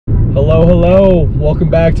Hello, hello. Welcome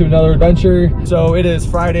back to another adventure. So it is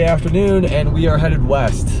Friday afternoon and we are headed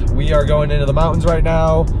west. We are going into the mountains right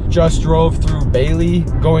now. Just drove through Bailey,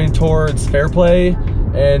 going towards Fairplay,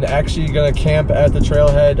 and actually gonna camp at the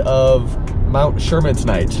trailhead of Mount Sherman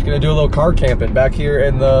tonight. Gonna do a little car camping back here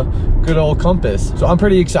in the good old Compass. So I'm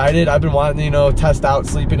pretty excited. I've been wanting to, test out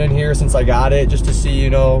sleeping in here since I got it, just to see,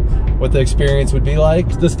 what the experience would be like.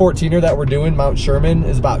 This 14er that we're doing, Mount Sherman,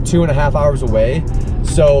 is about 2.5 hours away.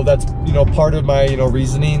 So that's, part of my,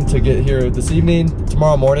 reasoning to get here this evening.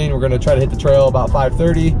 Tomorrow morning, we're gonna try to hit the trail about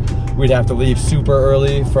 5:30. We'd have to leave super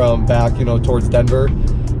early from back, towards Denver.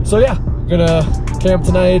 So yeah, gonna camp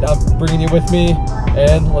tonight. I'm bringing you with me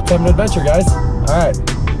and let's have an adventure, guys. All right.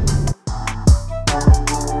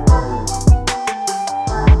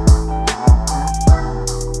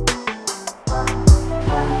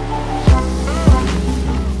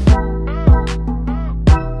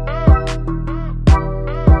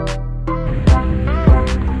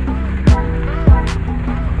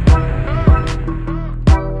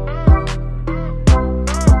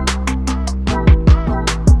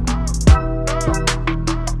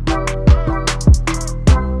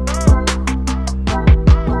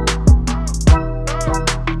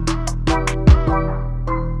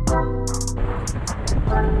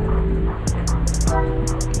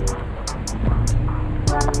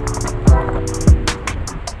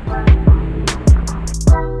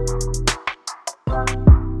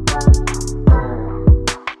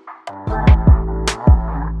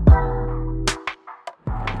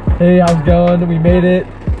 Hey, how's it going? We made it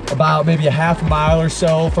about maybe a half mile or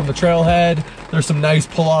so from the trailhead. There's some nice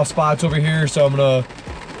pull-off spots over here, so I'm gonna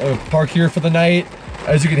park here for the night.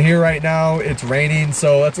 As you can hear right now, it's raining,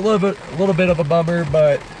 so that's a little bit of a bummer,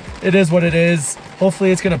 but it is what it is.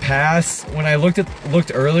 Hopefully it's gonna pass. When I looked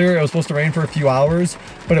earlier, it was supposed to rain for a few hours,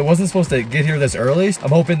 but it wasn't supposed to get here this early.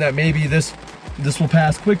 I'm hoping that maybe this will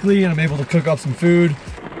pass quickly and I'm able to cook up some food.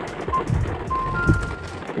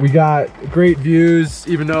 We got great views,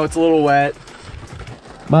 even though it's a little wet.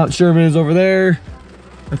 Mount Sherman is over there,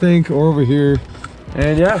 I think, or over here.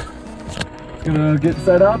 And yeah, gonna get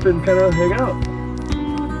set up and kind of hang out.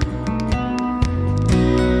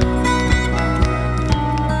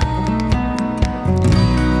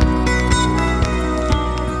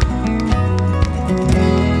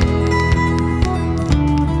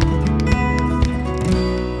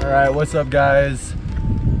 All right, what's up, guys?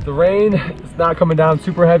 The rain is not coming down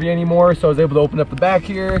super heavy anymore, so I was able to open up the back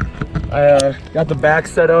here. I got the back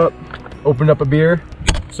set up, opened up a beer,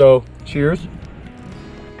 so cheers.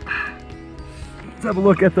 Let's have a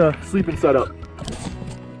look at the sleeping setup.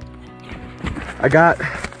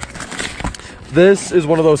 This is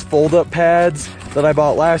one of those fold-up pads that I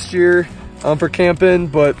bought last year for camping,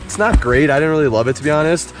 but it's not great. I didn't really love it, to be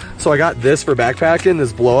honest. So I got this for backpacking,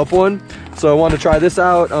 this blow-up one. So I wanted to try this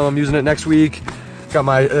out. I'm using it next week. Got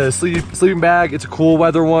my sleeping bag. It's a cool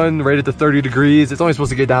weather one, rated to 30 degrees. It's only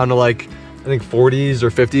supposed to get down to like, I think 40s or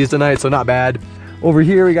 50s tonight, so not bad. Over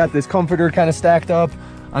here, we got this comforter kind of stacked up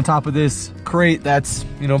on top of this crate that's,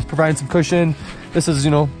 providing some cushion. This is,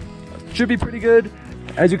 should be pretty good.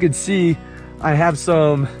 As you can see, I have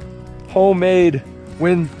some homemade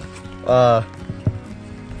wind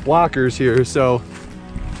blockers here. So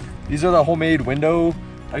these are the homemade window,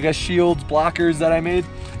 shields, blockers that I made.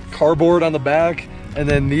 Cardboard on the back. And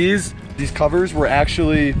then these covers were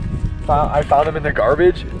actually, I found them in the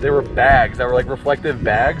garbage. They were bags that were like reflective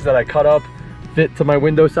bags that I cut up, fit to my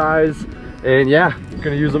window size. And yeah, I'm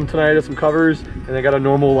gonna use them tonight as some covers. And they got a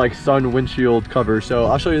normal like sun windshield cover. So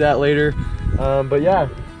I'll show you that later. But yeah,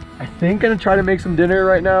 I think I'm gonna try to make some dinner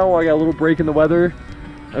right now while I got a little break in the weather.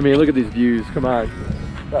 I mean, look at these views, come on.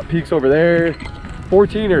 Got peaks over there.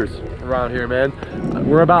 14ers around here, man.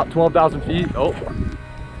 We're about 12,000 feet. Oh.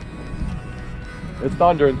 It's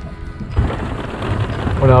thundering.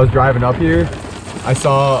 When I was driving up here, I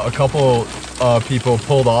saw a couple people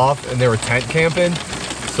pulled off and they were tent camping.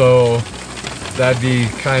 So that'd be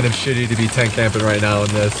kind of shitty to be tent camping right now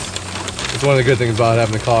in this. It's one of the good things about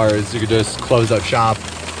having a car is you could just close up shop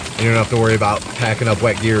and you don't have to worry about packing up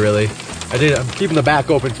wet gear really. I'm keeping the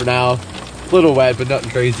back open for now. A little wet, but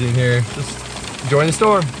nothing crazy in here. Just enjoying the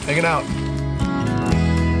storm, hanging out.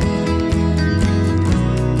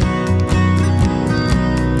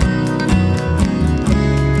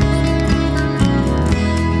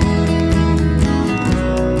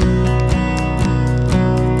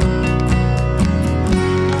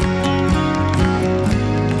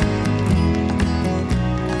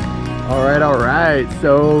 All right,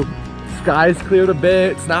 so sky's cleared a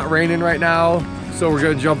bit. It's not raining right now, so we're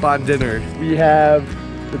gonna jump on dinner. We have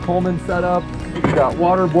the Coleman set up. We got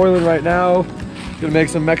water boiling right now. Gonna make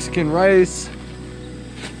some Mexican rice.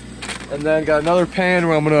 And then got another pan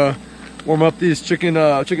where I'm gonna warm up these chicken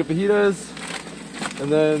fajitas.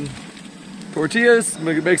 And then tortillas. I'm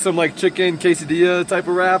gonna make some like chicken quesadilla type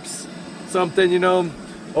of wraps. Something, you know.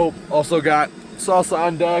 Oh, also got salsa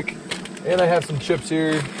on deck. And I have some chips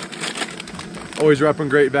here. Always repping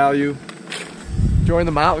great value. Enjoying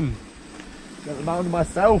the mountain. Got the mountain to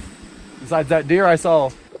myself. Besides that deer I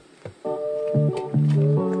saw.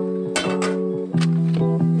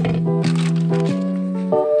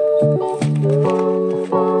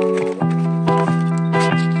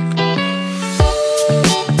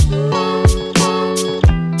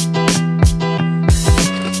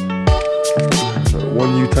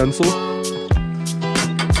 One utensil.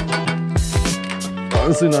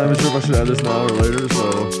 Honestly, not even sure if I should add this now or later,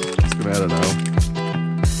 so just gonna add it now.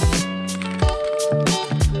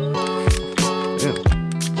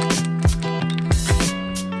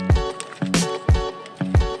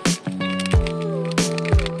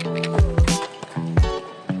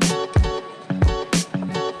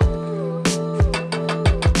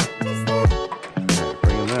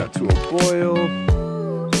 Bringing that to a boil.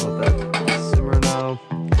 Let that simmer now.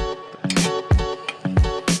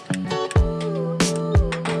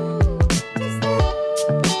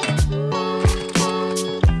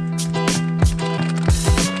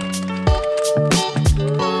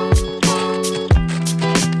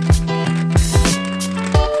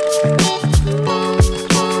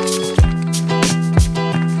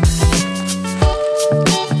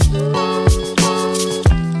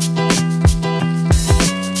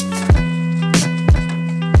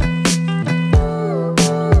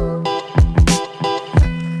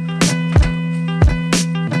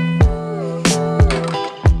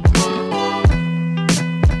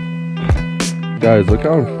 Guys, look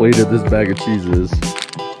how inflated this bag of cheese is.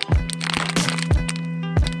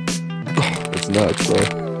 It's nuts,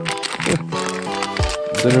 though.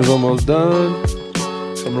 Dinner's almost done.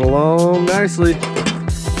 Coming along nicely.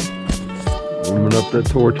 Warming up that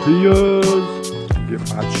tortillas. Get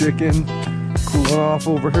my chicken cooling off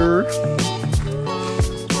over here.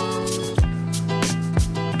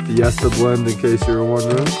 Fiesta blend, in case you were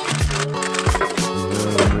wondering.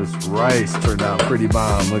 And this rice turned out pretty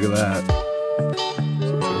bomb. Look at that.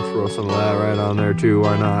 Throw some of that right on there too,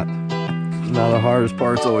 why not? Now the hardest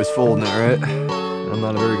part's always folding it, right? I'm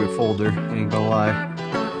not a very good folder, ain't gonna lie.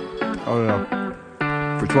 Oh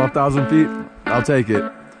no. For 12,000 feet, I'll take it.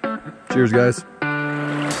 Cheers, guys.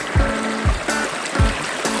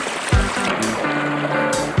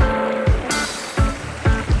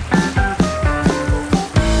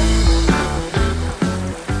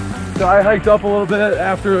 So I hiked up a little bit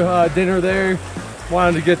after dinner there.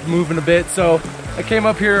 Wanted to get moving a bit, so I came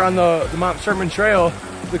up here on the Mount Sherman Trail.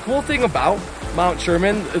 The cool thing about Mount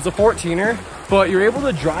Sherman is a 14er, but you're able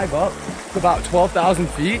to drive up to about 12,000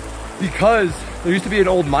 feet because there used to be an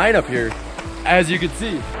old mine up here, as you can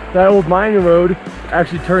see. That old mining road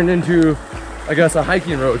actually turned into, I guess, a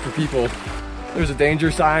hiking road for people. There's a danger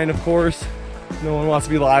sign, of course. No one wants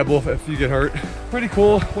to be liable if you get hurt. Pretty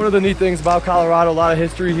cool. One of the neat things about Colorado, a lot of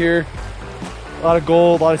history here. A lot of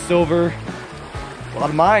gold, a lot of silver, a lot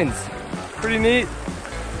of mines. Pretty neat.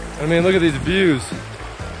 I mean, look at these views.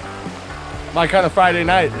 My kind of Friday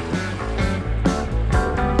night.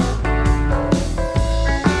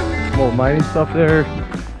 Some old mining stuff there.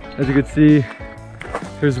 As you can see,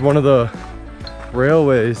 here's one of the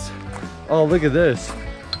railways. Oh, look at this.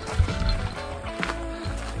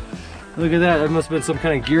 Look at that. That must have been some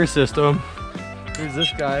kind of gear system. Here's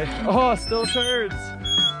this guy. Oh, still turds.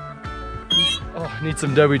 Oh, need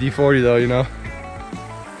some WD-40 though, you know.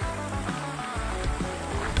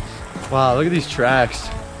 Wow, look at these tracks.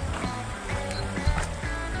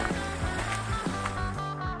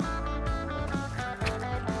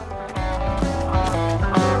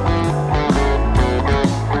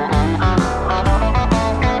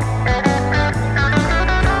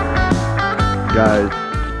 Guys,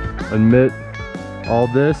 amid all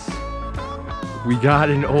this, we got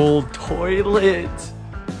an old toilet.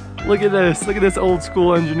 Look at this old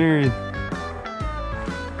school engineering.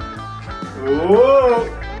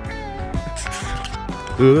 Whoa!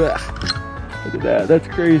 Ugh. Look at that, that's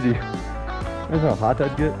crazy. That's how hot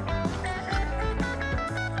that'd get.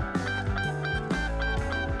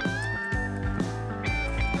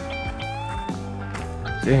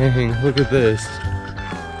 Dang, look at this.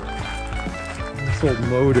 This old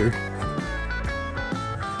motor.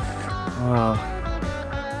 Wow.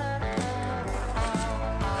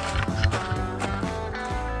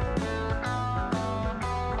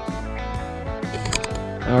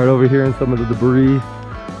 Alright, over here in some of the debris.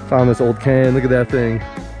 Found this old can, look at that thing.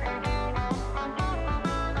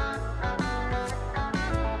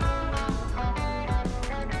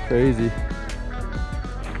 crazy.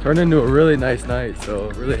 Turned into a really nice night,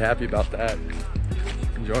 so really happy about that.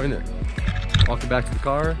 Enjoying it. Walking back to the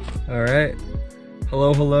car. All right.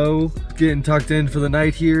 Hello, hello. Getting tucked in for the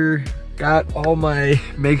night here. Got all my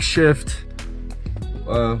makeshift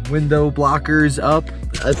window blockers up.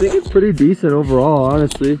 I think it's pretty decent overall,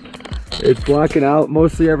 honestly. It's blocking out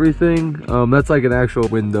mostly everything. That's like an actual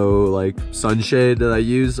window, like sunshade that I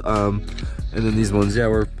use. And then these ones, yeah,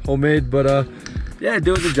 were homemade, but yeah,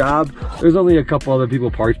 doing the job. There's only a couple other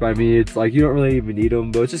people parked by me. It's like, you don't really even need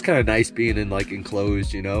them, but it's just kind of nice being in like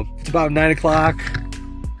enclosed, you know? It's about 9 o'clock.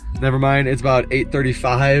 Never mind, it's about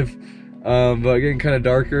 8:35. But getting kind of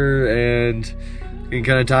darker and getting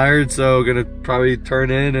kind of tired, so gonna probably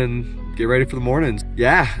turn in and get ready for the mornings.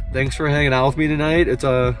 Yeah, thanks for hanging out with me tonight. It's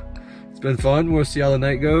been fun. We'll see how the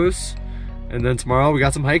night goes. And then tomorrow we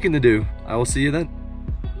got some hiking to do. I will see you then.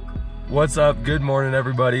 What's up? Good morning,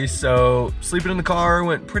 everybody. So sleeping in the car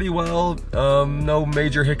went pretty well. No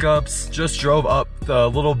major hiccups. Just drove up the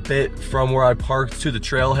little bit from where I parked to the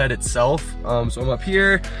trailhead itself. So I'm up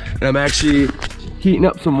here and I'm actually heating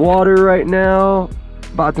up some water right now.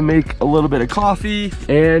 About to make a little bit of coffee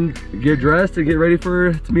and get dressed and get ready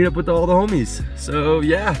to meet up with all the homies. So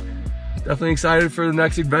yeah, definitely excited for the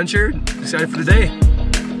next adventure. Excited for the day.